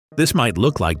This might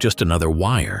look like just another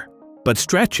wire, but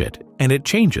stretch it and it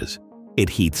changes. It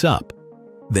heats up,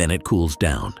 then it cools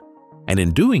down. And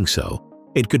in doing so,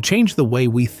 it could change the way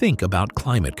we think about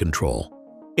climate control.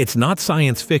 It's not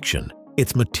science fiction,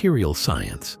 it's material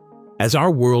science. As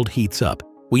our world heats up,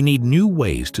 we need new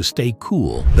ways to stay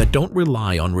cool that don't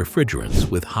rely on refrigerants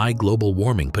with high global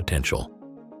warming potential.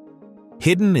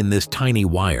 Hidden in this tiny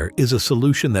wire is a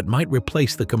solution that might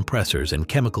replace the compressors and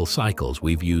chemical cycles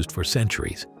we've used for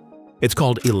centuries. It's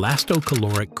called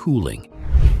elastocaloric cooling,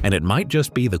 and it might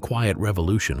just be the quiet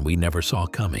revolution we never saw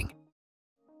coming.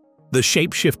 The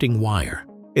shape-shifting wire.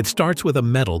 It starts with a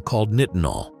metal called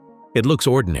nitinol. It looks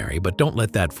ordinary, but don't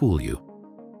let that fool you.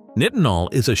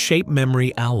 Nitinol is a shape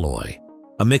memory alloy,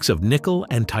 a mix of nickel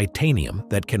and titanium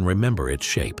that can remember its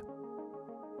shape.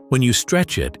 When you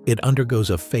stretch it, it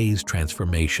undergoes a phase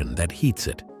transformation that heats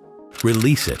it.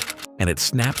 Release it, and it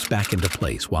snaps back into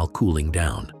place while cooling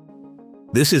down.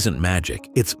 This isn't magic,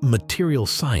 it's material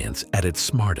science at its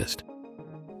smartest.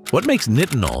 What makes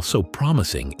nitinol so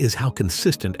promising is how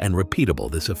consistent and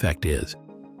repeatable this effect is.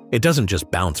 It doesn't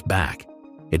just bounce back,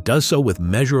 it does so with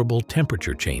measurable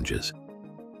temperature changes.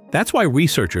 That's why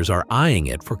researchers are eyeing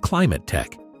it for climate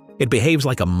tech. It behaves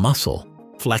like a muscle,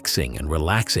 flexing and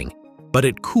relaxing, but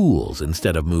it cools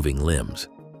instead of moving limbs.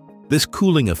 This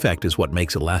cooling effect is what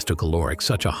makes elastocaloric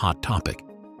such a hot topic.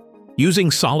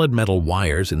 Using solid metal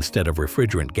wires instead of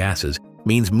refrigerant gases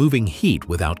means moving heat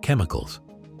without chemicals.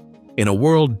 In a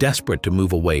world desperate to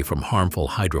move away from harmful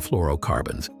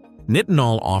hydrofluorocarbons,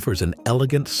 nitinol offers an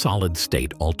elegant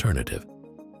solid-state alternative.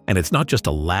 And it's not just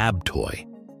a lab toy.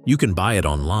 You can buy it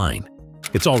online.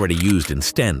 It's already used in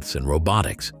stents and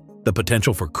robotics. The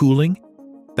potential for cooling?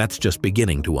 That's just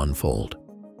beginning to unfold.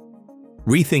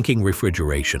 Rethinking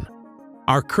refrigeration.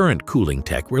 Our current cooling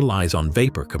tech relies on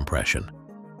vapor compression.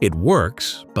 It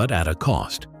works, but at a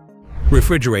cost.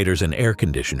 Refrigerators and air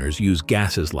conditioners use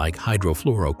gases like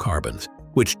hydrofluorocarbons,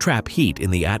 which trap heat in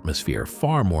the atmosphere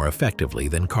far more effectively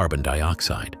than carbon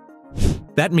dioxide.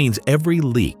 That means every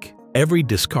leak, every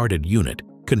discarded unit,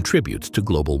 contributes to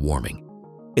global warming.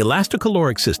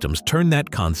 Elastocaloric systems turn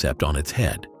that concept on its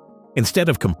head. Instead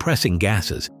of compressing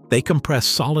gases, they compress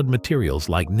solid materials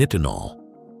like nitinol.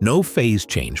 No phase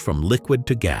change from liquid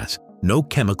to gas, no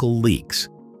chemical leaks.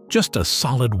 Just a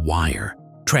solid wire,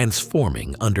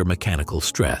 transforming under mechanical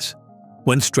stress.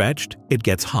 When stretched, it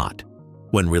gets hot.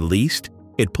 When released,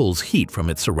 it pulls heat from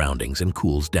its surroundings and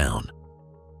cools down.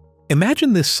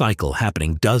 Imagine this cycle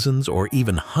happening dozens or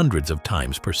even hundreds of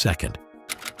times per second.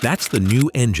 That's the new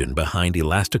engine behind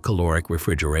elastocaloric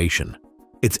refrigeration.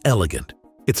 It's elegant,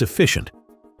 it's efficient,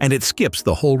 and it skips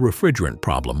the whole refrigerant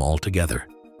problem altogether.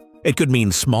 It could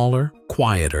mean smaller,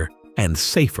 quieter, and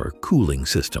safer cooling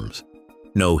systems.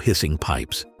 No hissing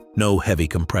pipes, no heavy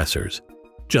compressors,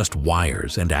 just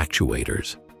wires and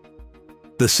actuators.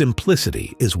 The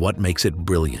simplicity is what makes it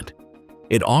brilliant.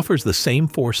 It offers the same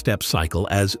four-step cycle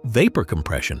as vapor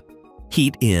compression: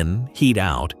 heat in, heat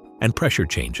out, and pressure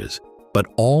changes, but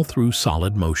all through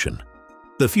solid motion.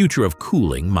 The future of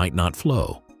cooling might not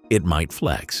flow, it might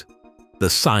flex. The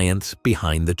science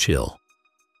behind the chill.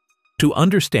 To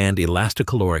understand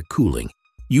elastocaloric cooling,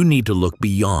 you need to look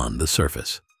beyond the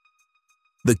surface.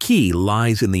 The key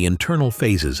lies in the internal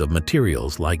phases of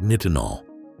materials like nitinol.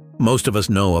 Most of us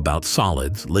know about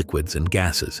solids, liquids, and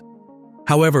gases.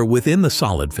 However, within the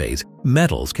solid phase,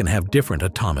 metals can have different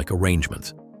atomic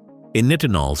arrangements. In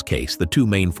nitinol's case, the two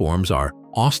main forms are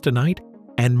austenite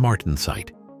and martensite.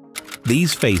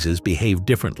 These phases behave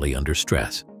differently under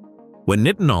stress. When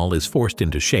nitinol is forced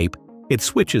into shape, it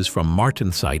switches from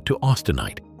martensite to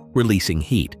austenite, releasing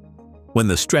heat. When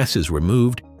the stress is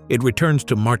removed, it returns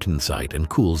to martensite and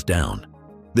cools down.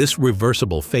 This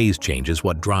reversible phase change is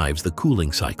what drives the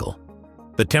cooling cycle.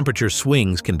 The temperature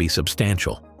swings can be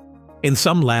substantial. In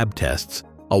some lab tests,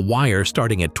 a wire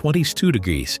starting at 22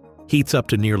 degrees heats up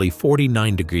to nearly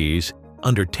 49 degrees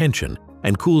under tension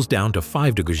and cools down to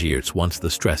 5 degrees once the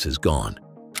stress is gone.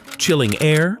 Chilling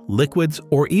air, liquids,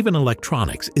 or even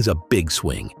electronics is a big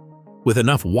swing. With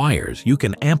enough wires, you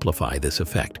can amplify this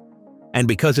effect. And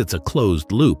because it's a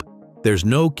closed loop, there's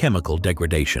no chemical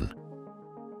degradation.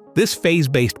 This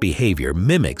phase-based behavior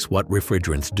mimics what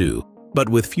refrigerants do, but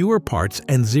with fewer parts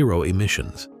and zero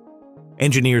emissions.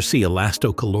 Engineers see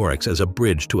elastocalorics as a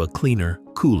bridge to a cleaner,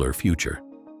 cooler future.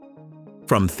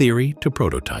 From theory to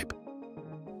prototype.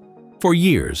 For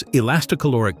years,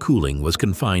 elastocaloric cooling was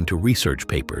confined to research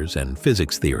papers and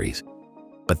physics theories.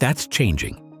 But that's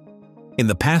changing. In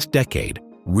the past decade,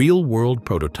 real-world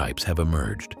prototypes have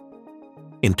emerged.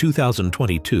 In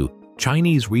 2022,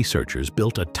 Chinese researchers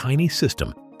built a tiny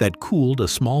system that cooled a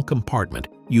small compartment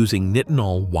using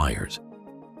nitinol wires.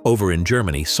 Over in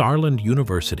Germany, Saarland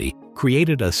University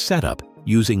created a setup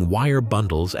using wire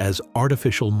bundles as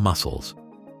artificial muscles.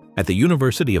 At the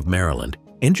University of Maryland,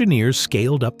 engineers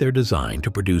scaled up their design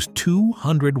to produce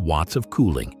 200 watts of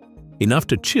cooling, enough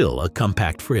to chill a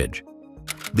compact fridge.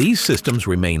 These systems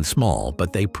remain small,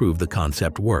 but they prove the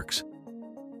concept works.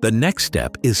 The next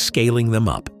step is scaling them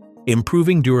up,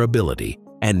 improving durability,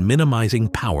 and minimizing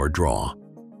power draw.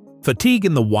 Fatigue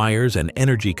in the wires and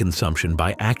energy consumption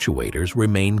by actuators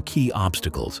remain key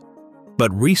obstacles,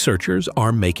 but researchers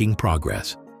are making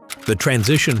progress. The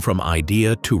transition from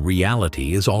idea to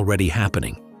reality is already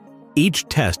happening. Each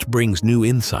test brings new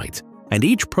insights, and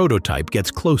each prototype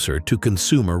gets closer to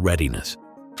consumer readiness.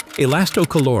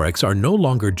 Elastocalorics are no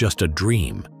longer just a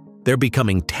dream. They're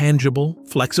becoming tangible,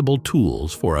 flexible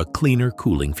tools for a cleaner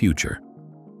cooling future.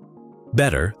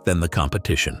 Better than the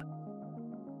competition.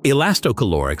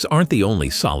 Elastocalorics aren't the only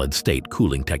solid-state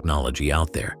cooling technology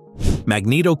out there.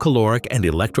 Magnetocaloric and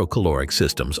electrocaloric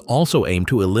systems also aim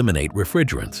to eliminate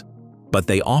refrigerants, but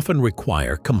they often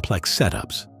require complex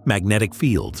setups, magnetic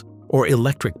fields, or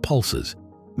electric pulses,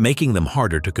 making them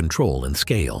harder to control and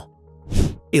scale.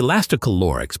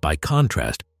 Elastocalorics, by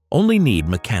contrast, only need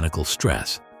mechanical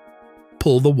stress.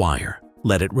 Pull the wire,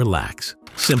 let it relax.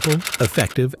 Simple,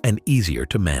 effective, and easier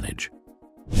to manage.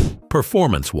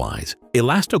 Performance-wise,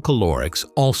 elastocalorics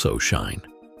also shine.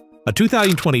 A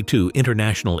 2022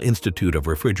 International Institute of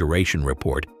Refrigeration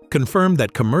report confirmed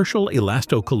that commercial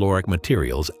elastocaloric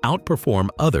materials outperform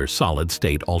other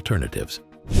solid-state alternatives.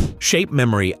 Shape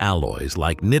memory alloys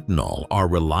like nitinol are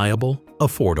reliable,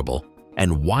 affordable,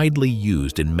 and widely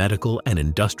used in medical and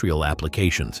industrial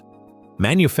applications.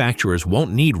 Manufacturers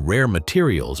won't need rare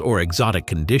materials or exotic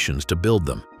conditions to build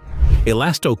them.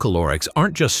 Elastocalorics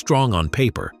aren't just strong on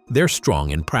paper, they're strong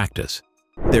in practice.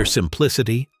 Their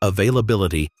simplicity,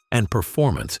 availability, and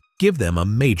performance give them a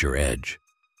major edge.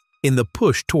 In the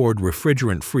push toward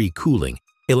refrigerant-free cooling,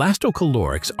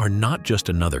 elastocalorics are not just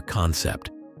another concept.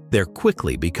 They're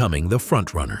quickly becoming the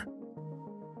frontrunner.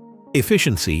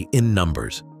 Efficiency in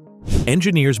numbers.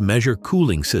 Engineers measure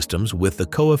cooling systems with the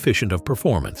coefficient of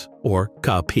performance, or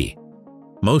CAP.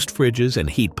 Most fridges and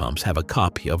heat pumps have a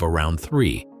CAP of around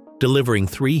 3, delivering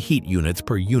 3 heat units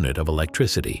per unit of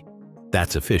electricity.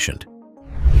 That's efficient.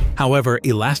 However,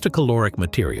 elastocaloric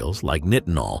materials like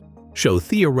nitinol show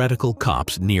theoretical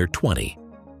CAPs near 20.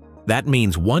 That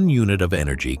means 1 unit of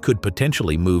energy could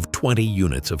potentially move 20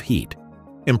 units of heat.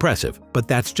 Impressive, but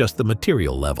that's just the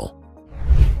material level.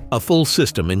 A full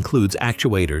system includes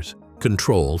actuators,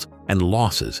 controls, and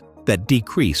losses that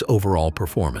decrease overall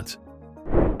performance.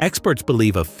 Experts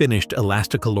believe a finished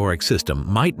elastocaloric system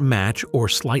might match or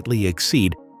slightly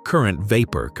exceed current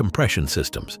vapor compression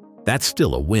systems. That's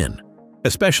still a win,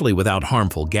 especially without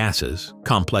harmful gases,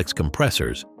 complex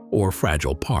compressors, or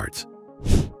fragile parts.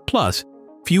 Plus,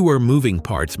 fewer moving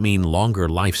parts mean longer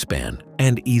lifespan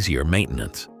and easier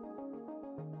maintenance.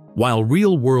 While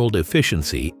real-world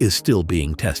efficiency is still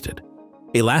being tested,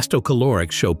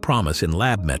 elastocalorics show promise in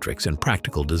lab metrics and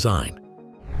practical design.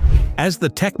 As the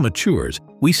tech matures,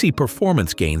 we see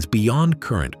performance gains beyond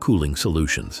current cooling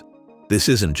solutions. This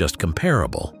isn't just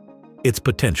comparable, it's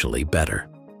potentially better.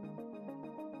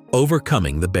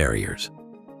 Overcoming the barriers.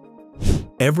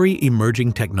 Every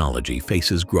emerging technology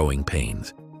faces growing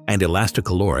pains, and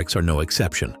elastocalorics are no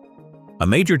exception. A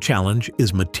major challenge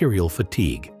is material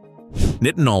fatigue.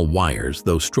 Nitinol wires,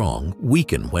 though strong,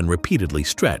 weaken when repeatedly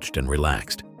stretched and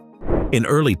relaxed. In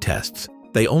early tests,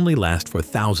 they only last for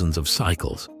thousands of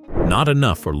cycles, not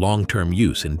enough for long-term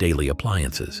use in daily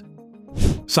appliances.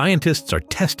 Scientists are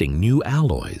testing new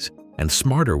alloys and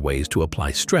smarter ways to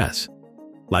apply stress,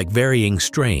 like varying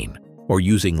strain or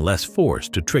using less force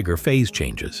to trigger phase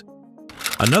changes.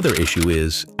 Another issue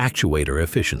is actuator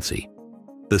efficiency.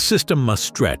 The system must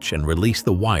stretch and release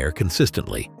the wire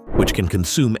consistently, which can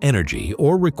consume energy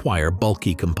or require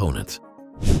bulky components.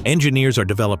 Engineers are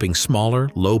developing smaller,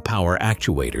 low-power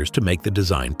actuators to make the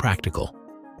design practical.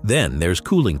 Then there's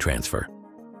cooling transfer.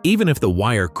 Even if the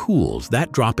wire cools,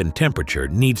 that drop in temperature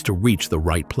needs to reach the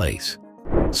right place.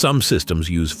 Some systems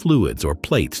use fluids or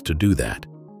plates to do that.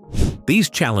 These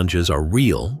challenges are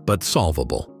real but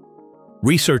solvable.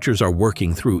 Researchers are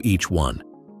working through each one.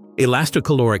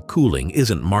 Elastocaloric cooling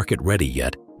isn't market-ready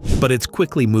yet, but it's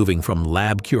quickly moving from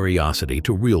lab curiosity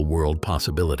to real-world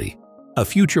possibility. A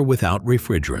future without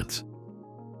refrigerants.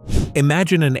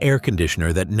 Imagine an air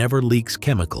conditioner that never leaks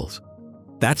chemicals.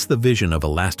 That's the vision of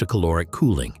elastocaloric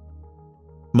cooling.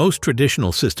 Most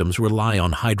traditional systems rely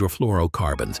on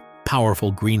hydrofluorocarbons,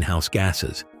 powerful greenhouse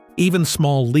gases. Even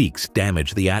small leaks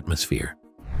damage the atmosphere.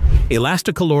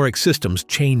 Elastocaloric systems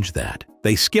change that.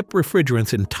 They skip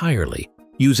refrigerants entirely,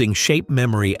 using shape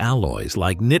memory alloys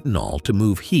like nitinol to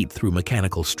move heat through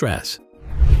mechanical stress.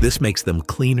 This makes them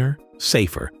cleaner,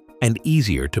 safer, and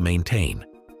easier to maintain.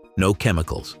 No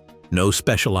chemicals, no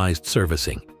specialized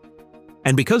servicing.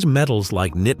 And because metals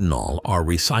like nitinol are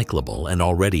recyclable and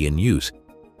already in use,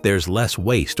 there's less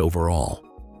waste overall.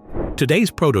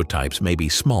 Today's prototypes may be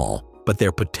small, but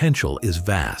their potential is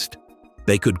vast.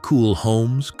 They could cool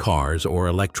homes, cars, or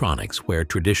electronics where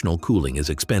traditional cooling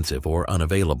is expensive or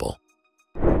unavailable.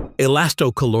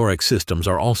 Elastocaloric systems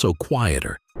are also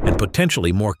quieter and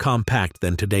potentially more compact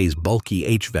than today's bulky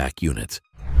HVAC units.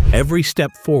 Every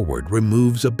step forward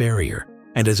removes a barrier,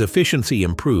 and as efficiency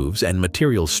improves and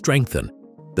materials strengthen,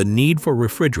 the need for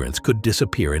refrigerants could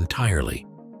disappear entirely.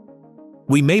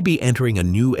 We may be entering a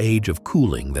new age of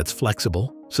cooling that's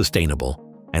flexible, sustainable,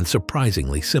 and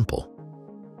surprisingly simple.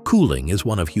 Cooling is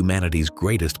one of humanity's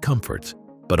greatest comforts,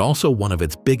 but also one of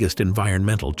its biggest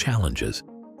environmental challenges.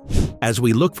 As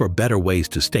we look for better ways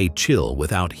to stay chill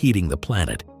without heating the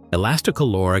planet,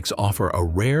 elastocalorics offer a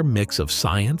rare mix of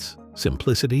science,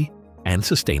 simplicity, and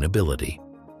sustainability.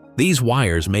 These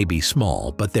wires may be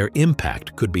small, but their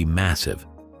impact could be massive.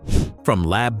 From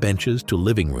lab benches to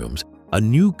living rooms, a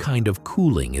new kind of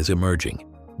cooling is emerging,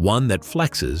 one that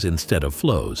flexes instead of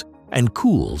flows and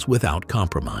cools without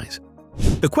compromise.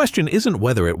 The question isn't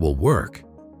whether it will work,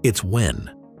 it's when.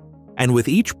 And with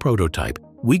each prototype,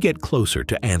 we get closer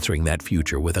to answering that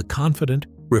future with a confident,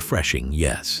 refreshing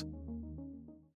yes.